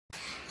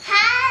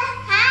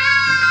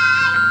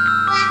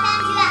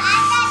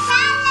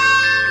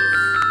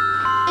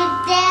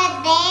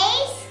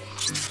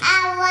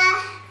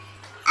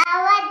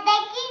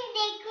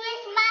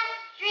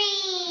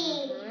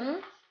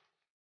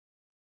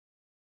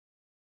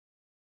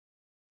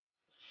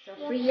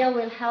Freya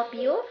will help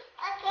you.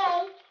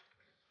 Okay.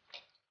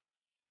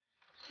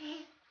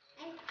 Okay.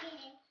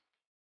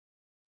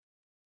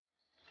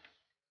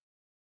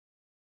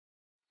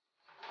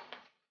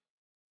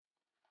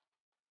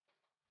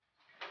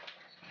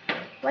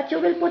 What you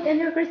will put in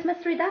your Christmas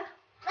tree, Dak?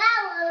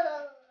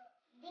 Wow.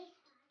 This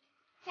one.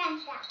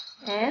 Santa.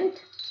 And And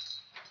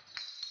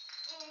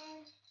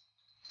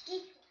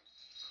this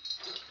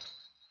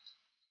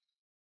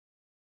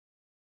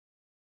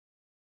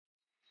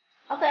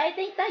one. okay, I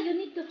think that you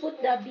need to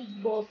put the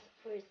big balls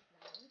first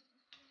now.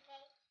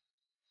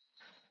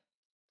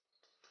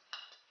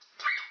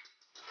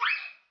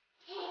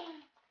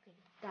 Okay,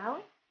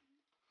 down.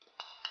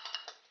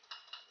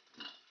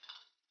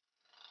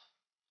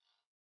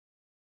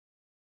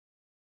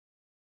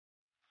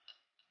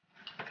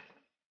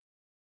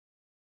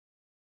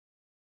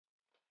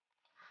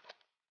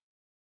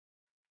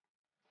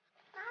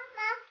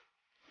 Mama.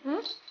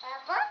 Hmm?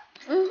 Papa.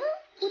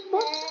 Put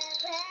balls.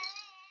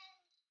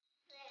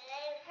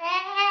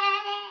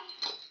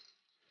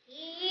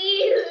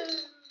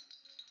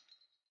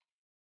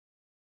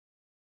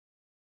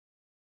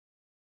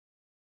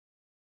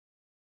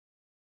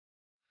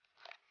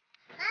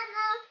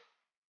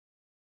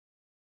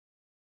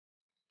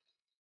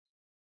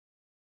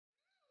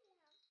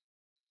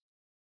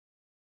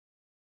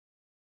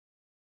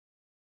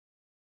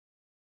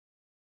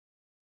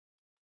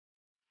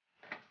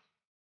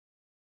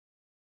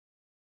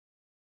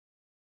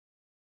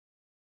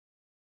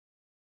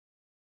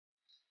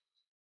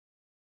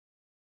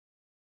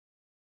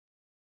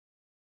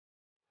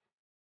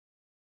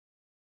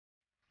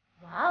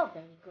 Wow,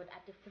 very good,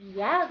 Ate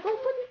Freya. Go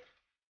put it.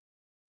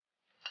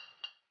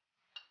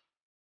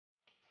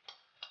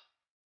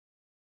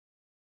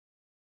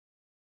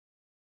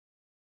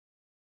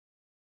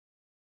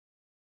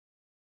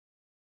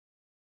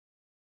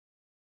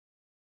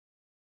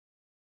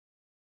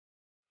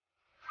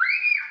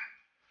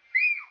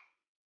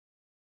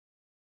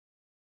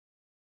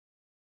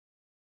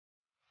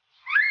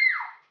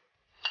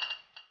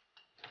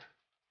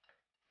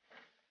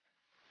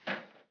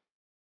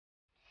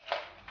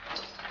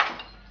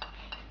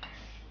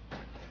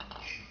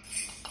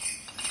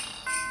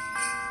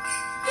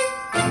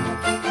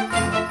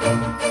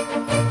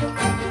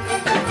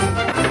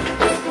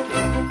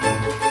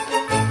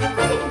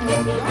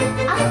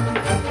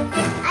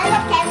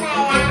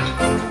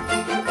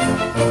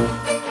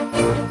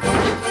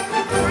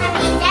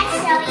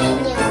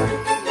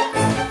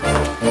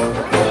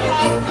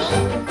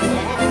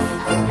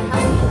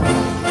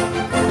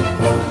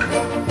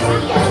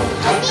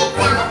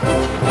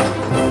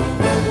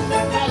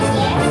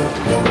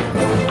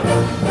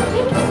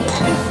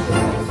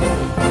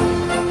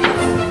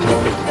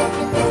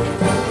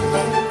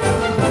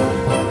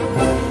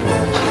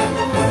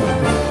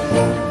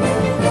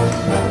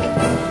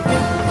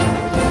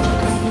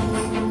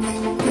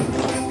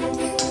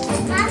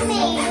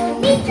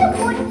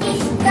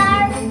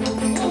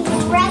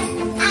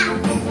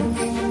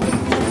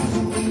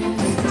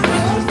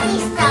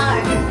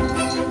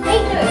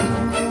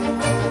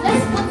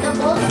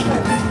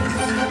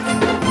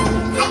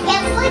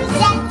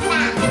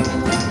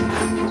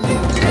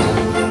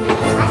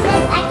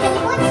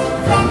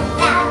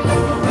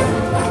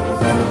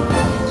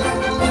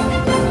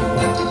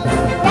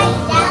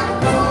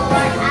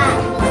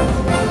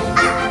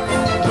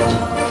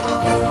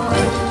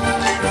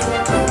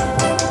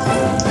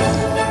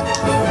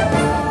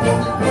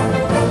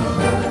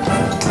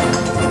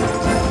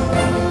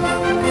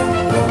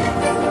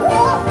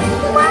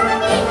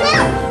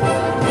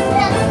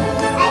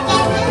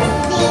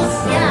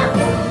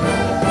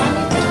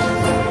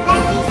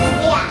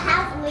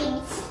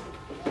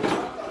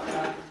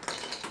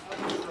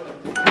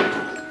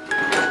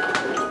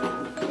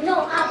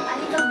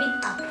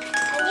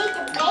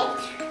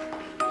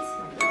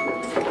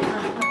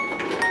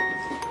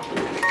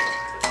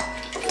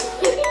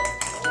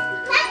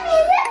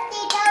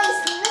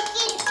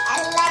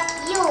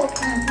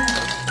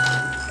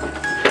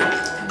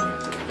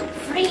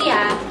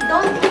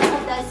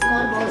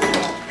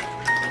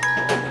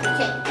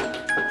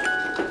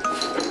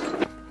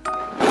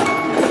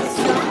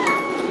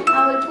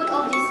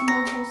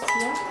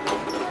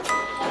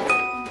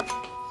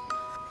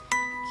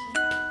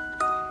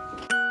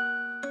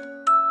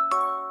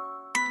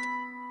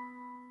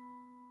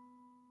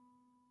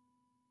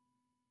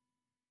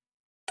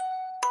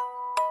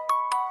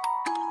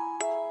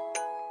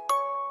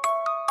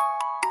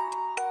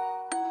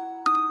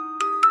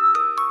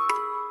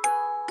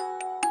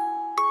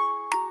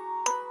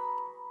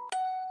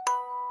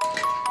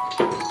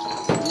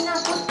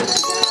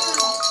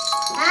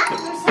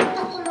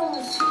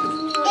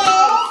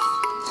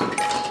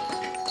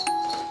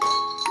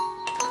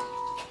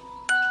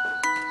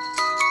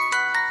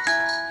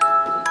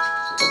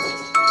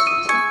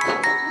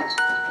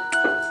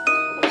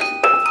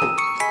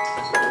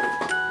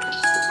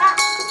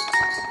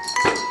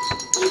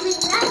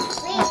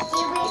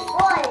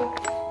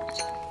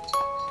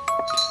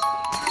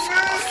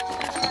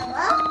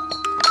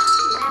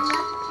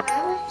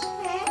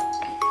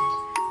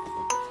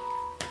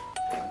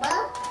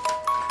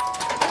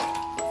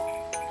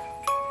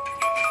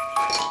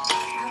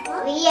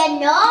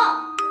 no.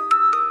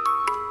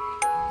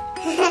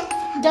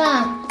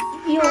 Done.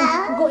 You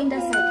go in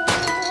that side.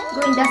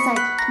 Go in that side.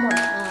 More.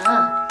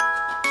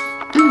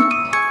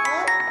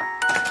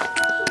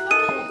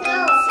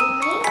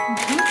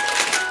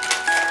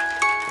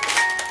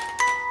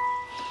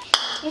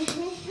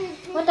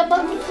 What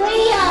about the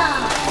Freya?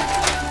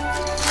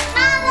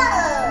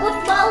 Good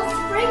balls,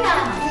 Freya.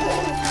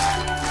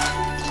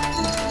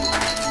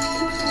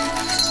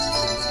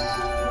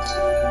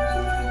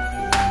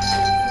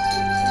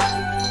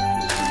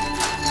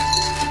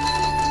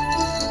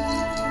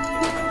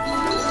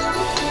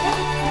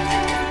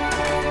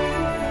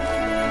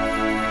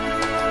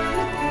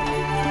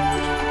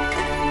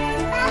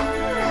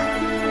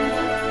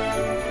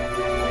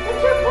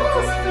 What's your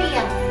balls,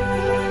 Freya?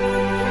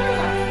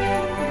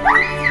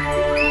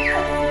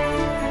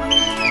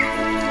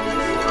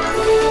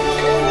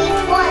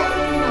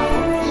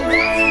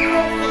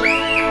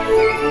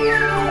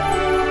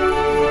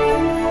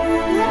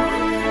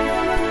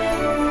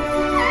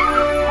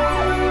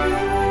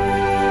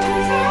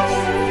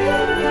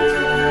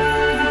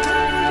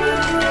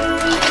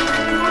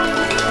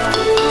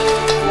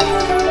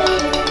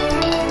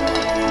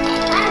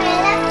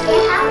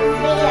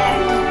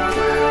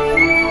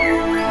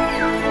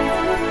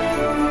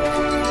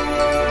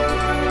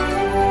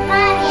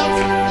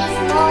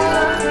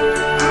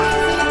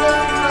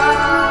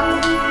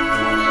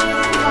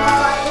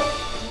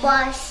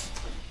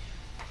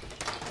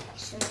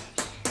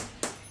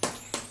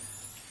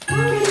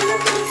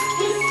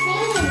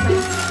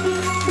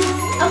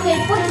 Okay,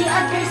 put the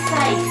other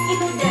side if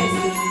there's.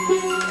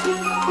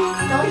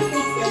 Don't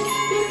fix it.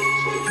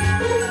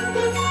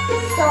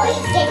 So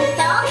it can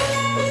talk.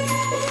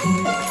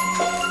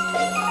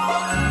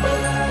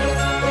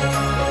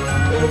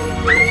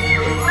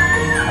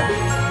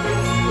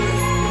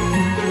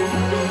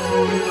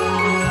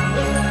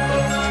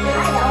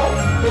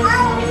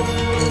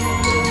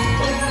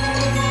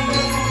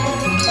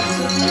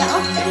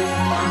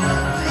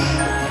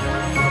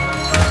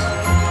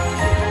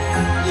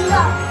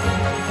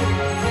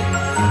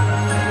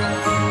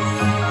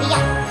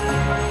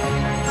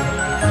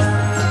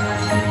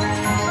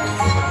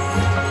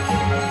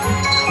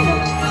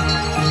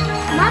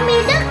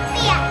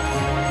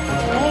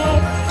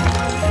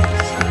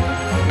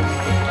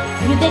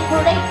 You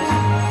decorate na.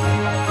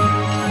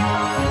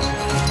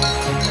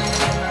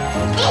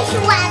 This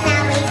one I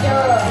will do.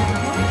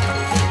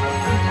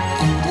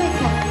 Wait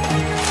na.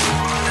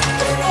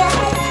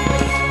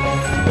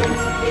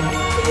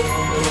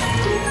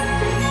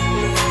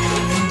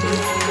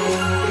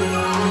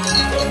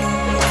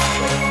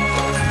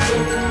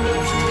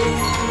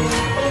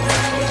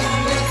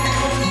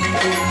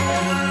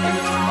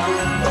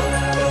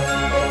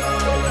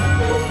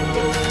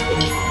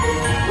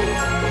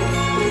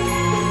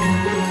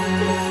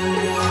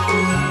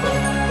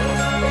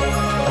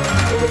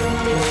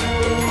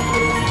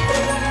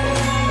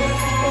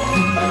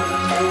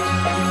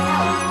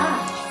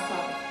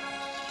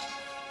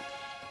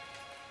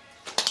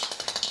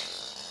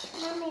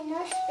 Mommy, no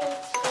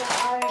space here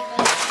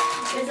already.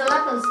 There's a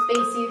lot of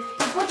space. You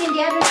put in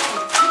the other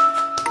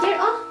side. Here,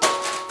 oh,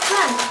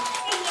 front.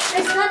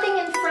 There's nothing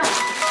in front.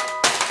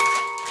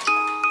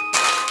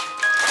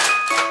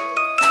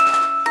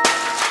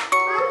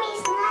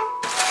 Mommy's not.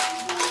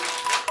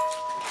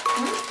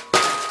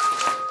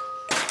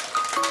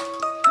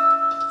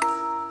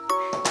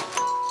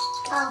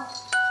 Oh.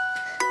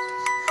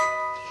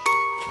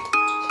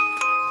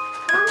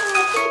 Mommy,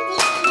 I think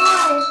it's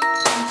small.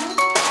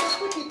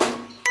 Put it in.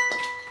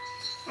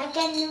 I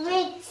can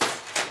reach.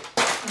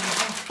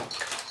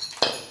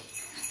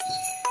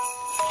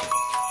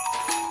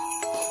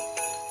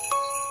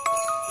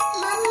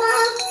 Mama.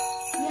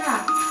 Yeah.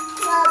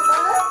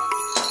 Baba.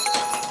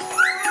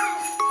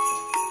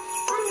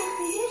 Mommy,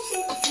 can you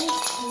sit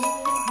this?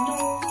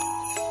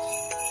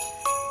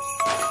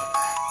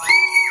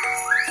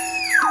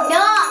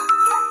 No.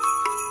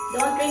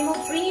 Don't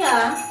remove Freya.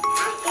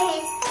 Okay.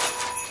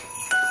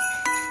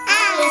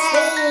 It's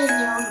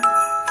video.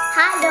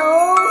 Hello.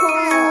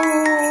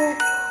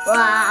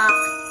 Wow.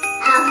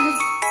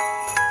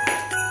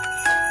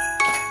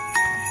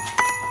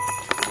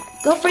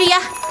 Go, Freya.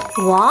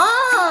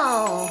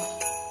 Wow.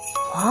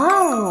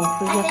 Wow.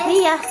 Freya,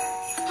 Freya.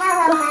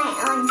 How am I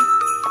on?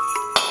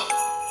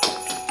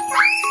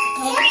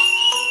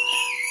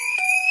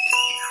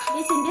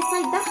 This in this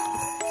side, da.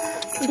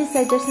 In this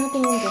side, there's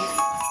nothing in there.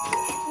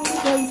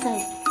 Go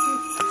inside.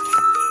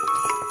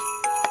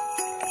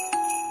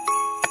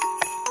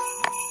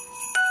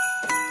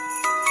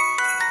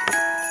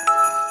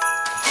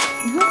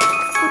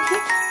 Put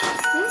here.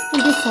 In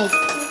this side.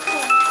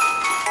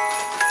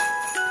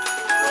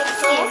 Right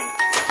here?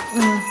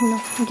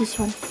 No, this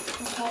one.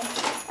 Okay.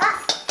 Ah,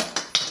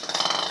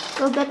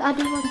 Go that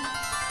other one.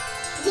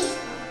 this.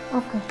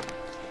 Okay.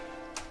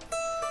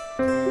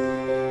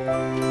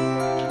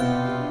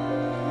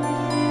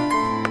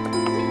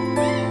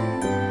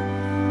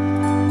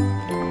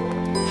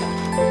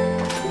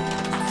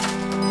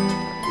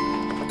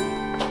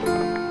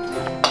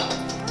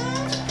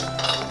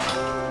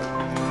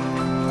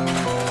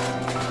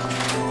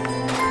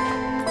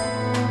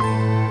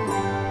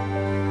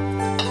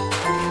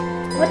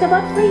 What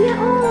about Freya?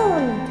 Oh.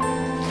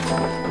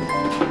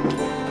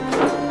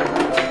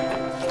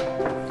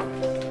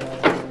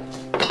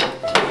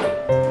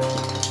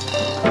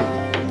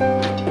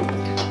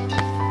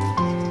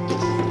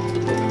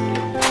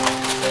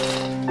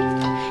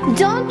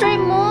 Don't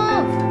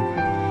remove.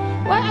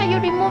 Why are you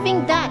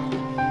removing that?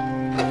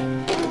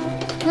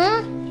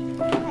 Hmm?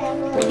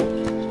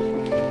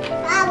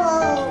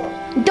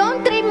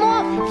 Don't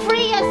remove.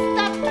 Freya,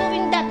 stop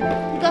doing that.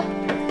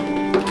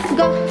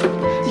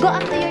 Go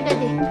after your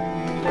daddy.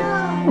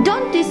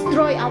 Don't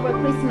destroy our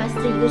Christmas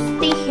tree. You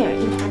stay here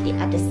on the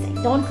other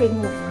side. Don't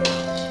remove.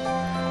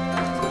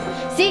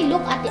 See,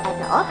 look at the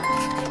other. Oh.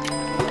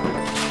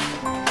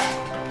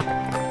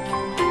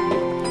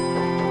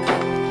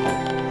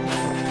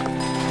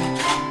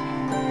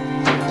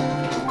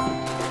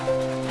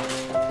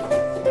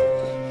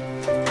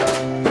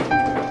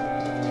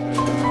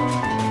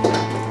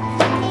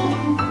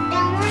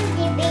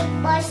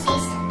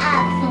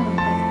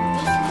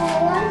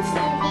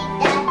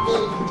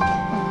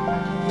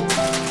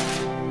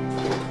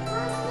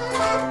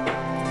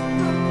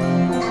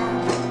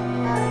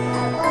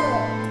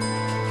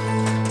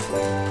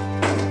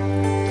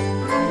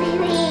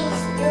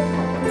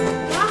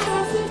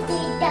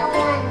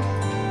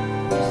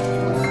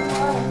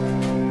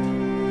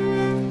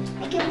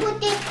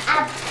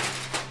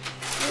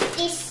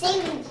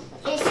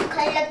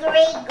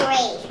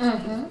 Gray.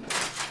 Mm-hmm.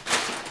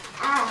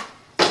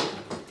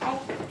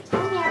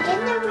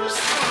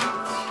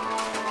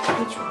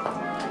 Which one?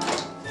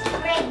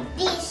 Like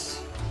this.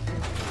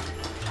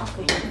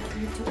 Okay.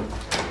 Me too.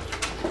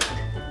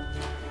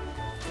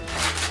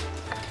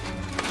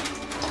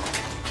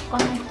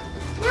 Come on.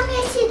 Now I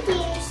see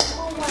this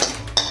one.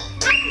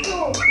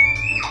 Apple.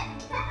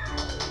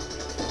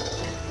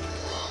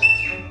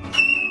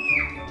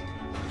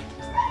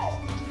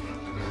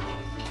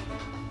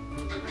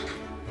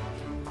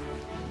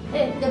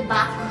 The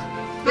back.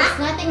 There's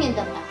nothing in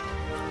the back.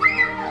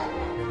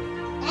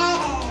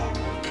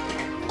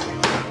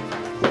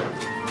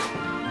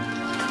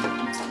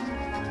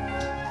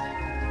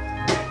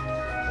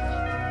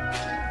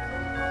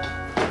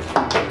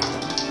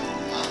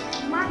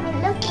 Mommy,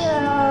 look at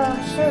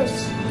your shoes.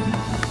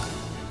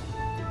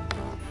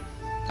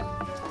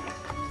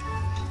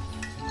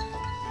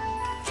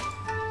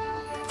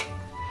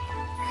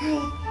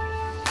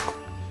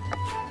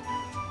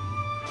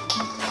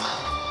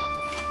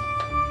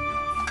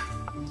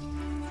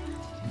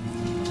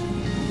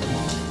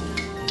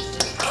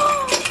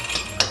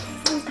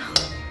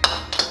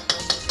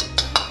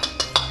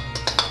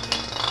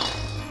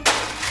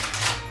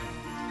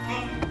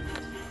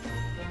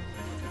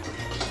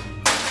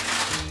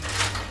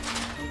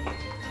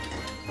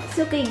 It's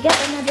okay, get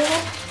another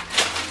one.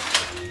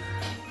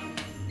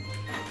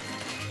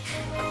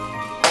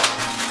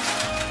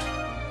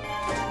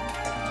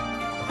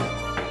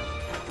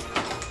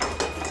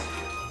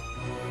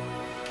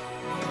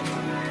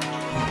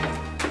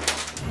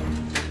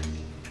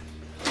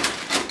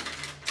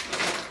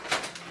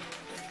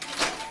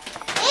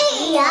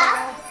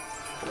 Yeah.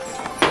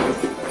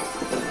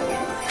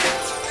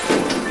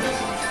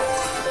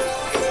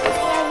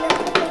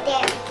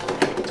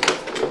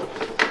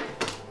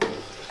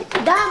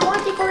 More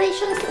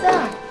decorations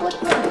there. Put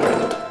one.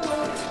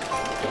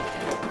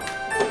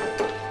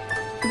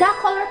 The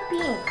color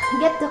pink.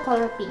 Get the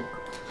color pink.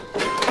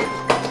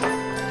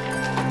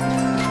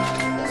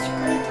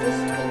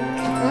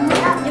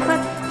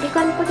 You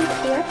can put it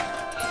here.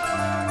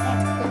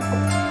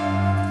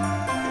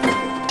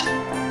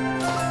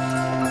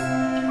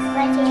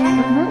 Right here.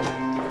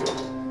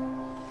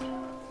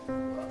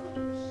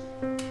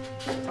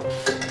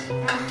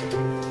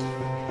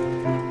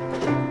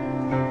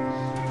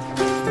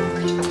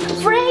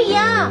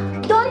 Freya,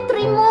 don't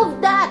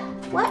remove that.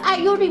 Why are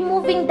you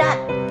removing that?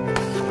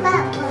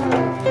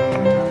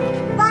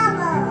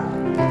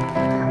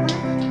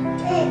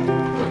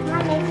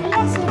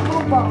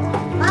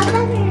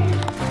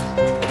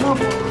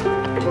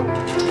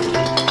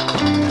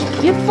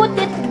 You put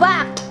it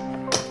back.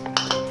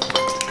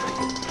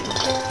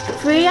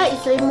 Freya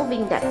is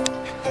removing that.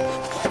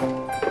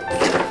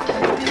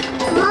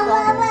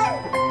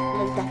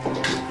 Like that.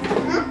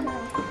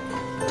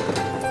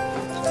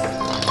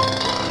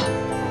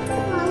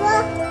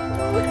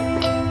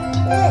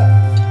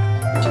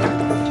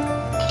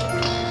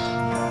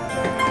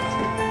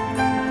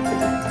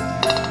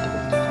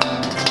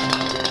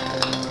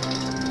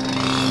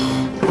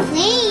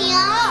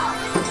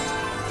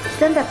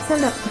 Stand up,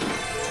 stand up.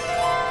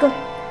 Go.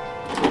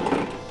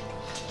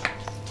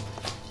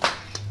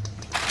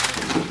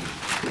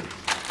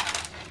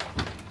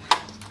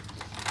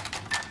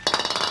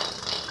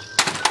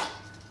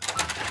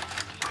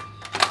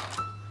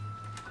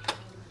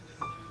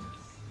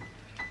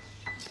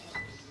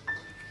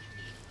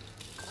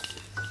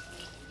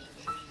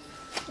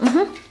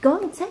 Go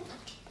inside.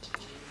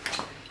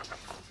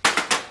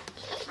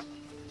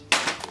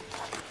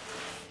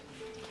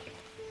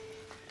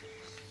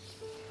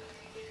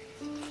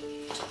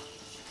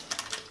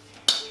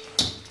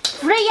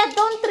 Freya,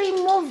 don't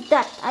remove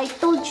that. I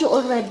told you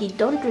already,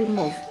 don't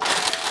remove.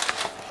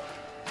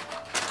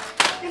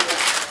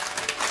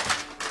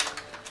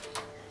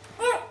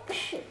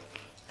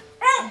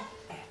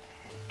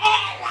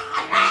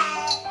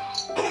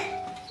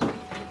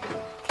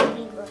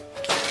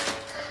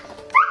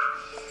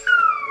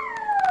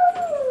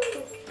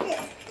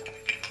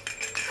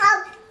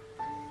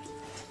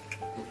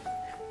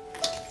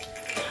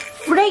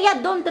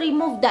 Freya, don't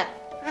remove that.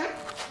 Huh?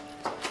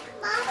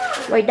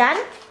 We're done?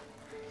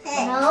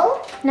 No.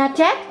 Not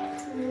yet?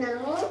 No.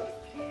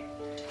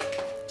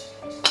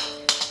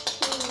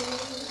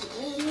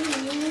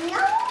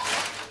 No.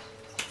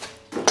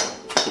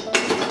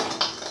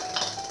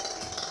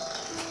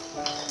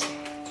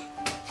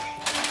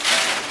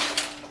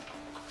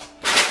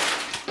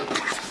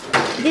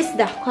 This is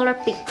the color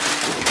pink.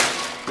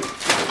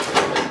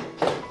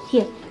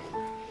 Here.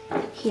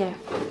 Here.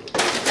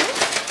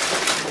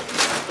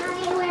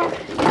 Mommy, where?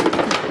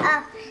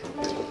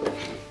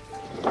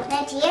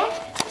 Right here?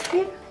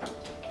 Here.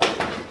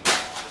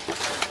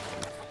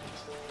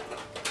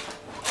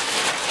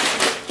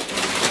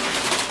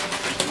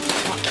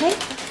 Okay.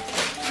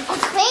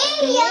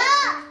 Freya!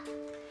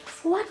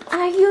 What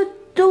are you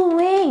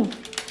doing?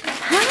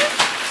 Huh?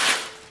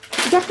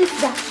 Get this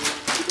back.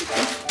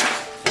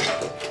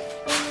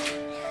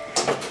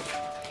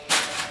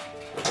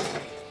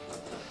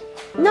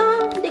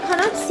 No, they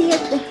cannot see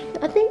it.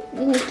 I think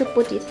we need to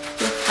put it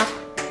up.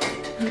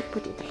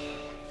 Put it up.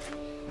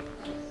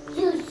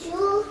 You're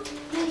so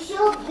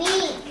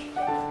big.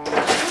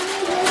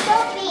 You're so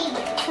big.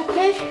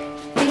 Okay.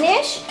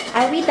 Finish?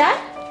 Are we done?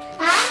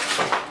 Huh?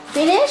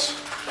 Finish?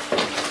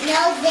 No,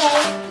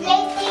 there's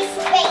plenty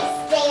space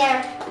there.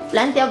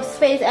 Plenty of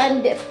space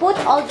and put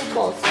all the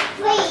balls.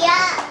 Freya!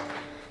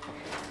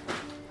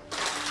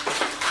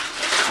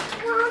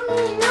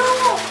 Mommy,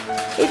 no!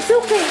 It's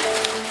okay.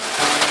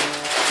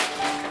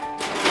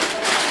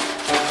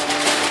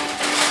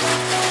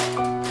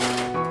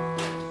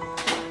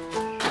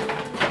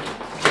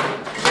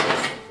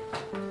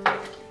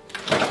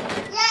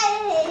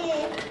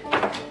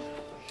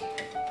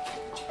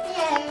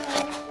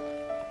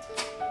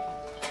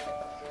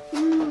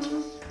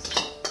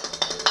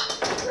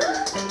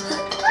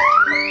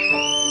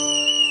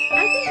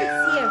 I think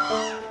it's here.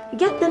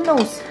 Get the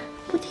nose.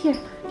 Put here.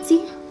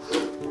 See?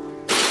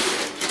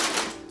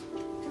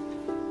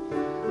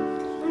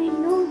 I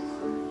know.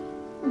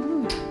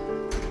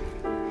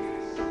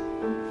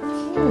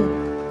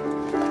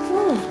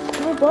 Oh,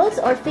 no balls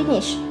or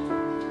finish?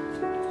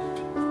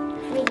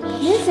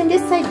 Yes, and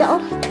this side, oh,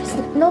 there's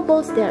no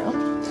balls there. Oh.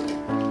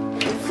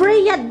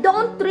 Freya,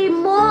 don't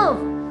remove.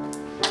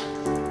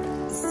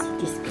 See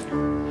this girl.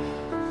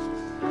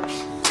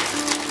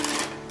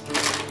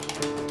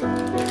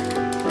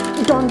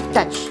 Don't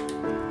touch.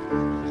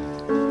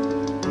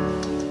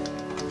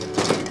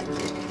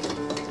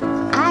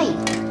 Aye.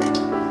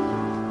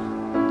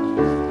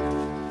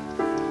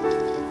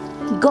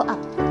 Go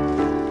up.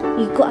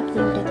 You go up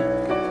there, Daddy.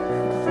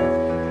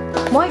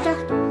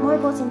 More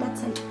balls on that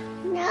side.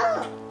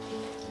 No.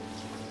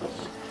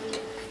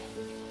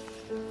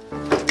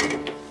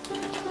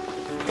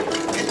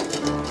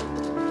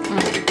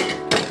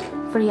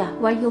 Freya,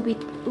 where you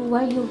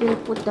will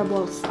put the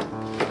balls?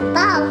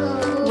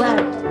 Bubble.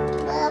 Where?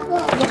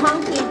 Bubble. You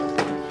hang here.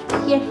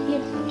 Here.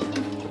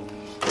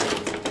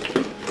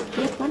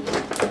 Here, one.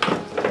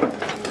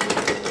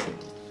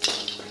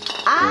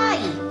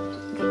 Aye!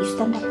 Okay, you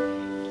stand up.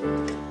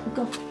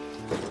 Go.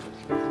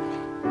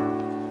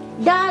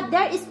 Dad,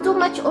 there is too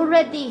much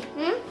already.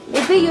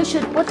 Maybe you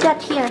should put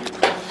that here.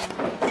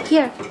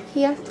 Here.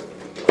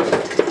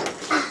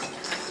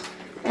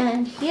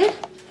 And here.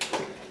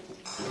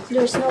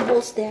 There's no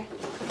balls there.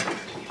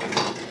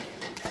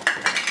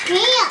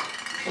 Freya.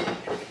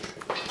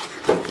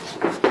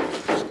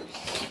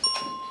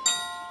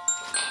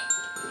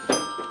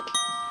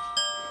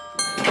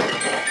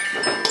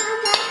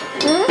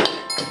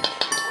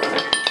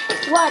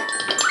 What?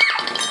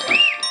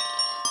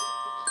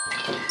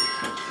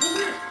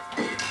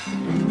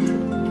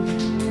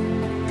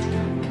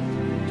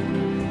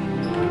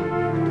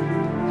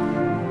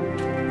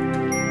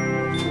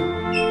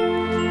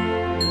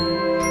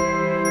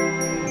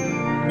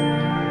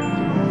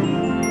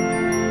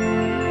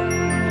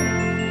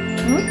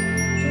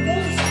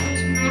 Today's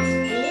Christmas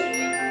Day.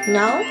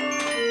 Now?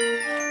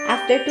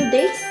 After 2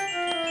 days?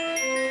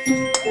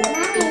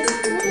 Mommy, it's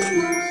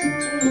Christmas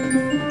tree.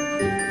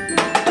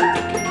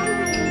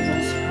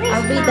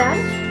 Are we done?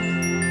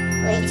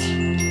 Wait.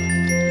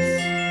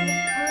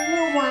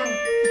 Only one.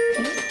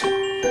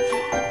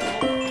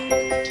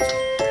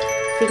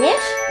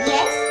 Finish?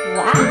 Yes.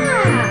 Wow!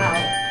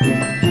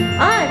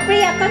 Ah,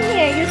 Freya, come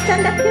here. You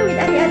stand up here with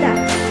Ariada.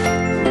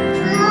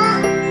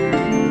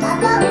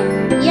 Bubble.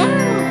 Yeah.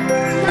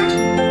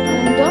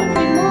 And don't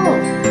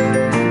remove.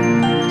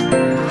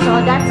 So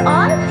that's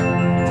all?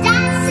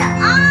 That's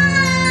all.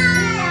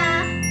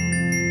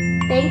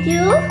 Thank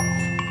you.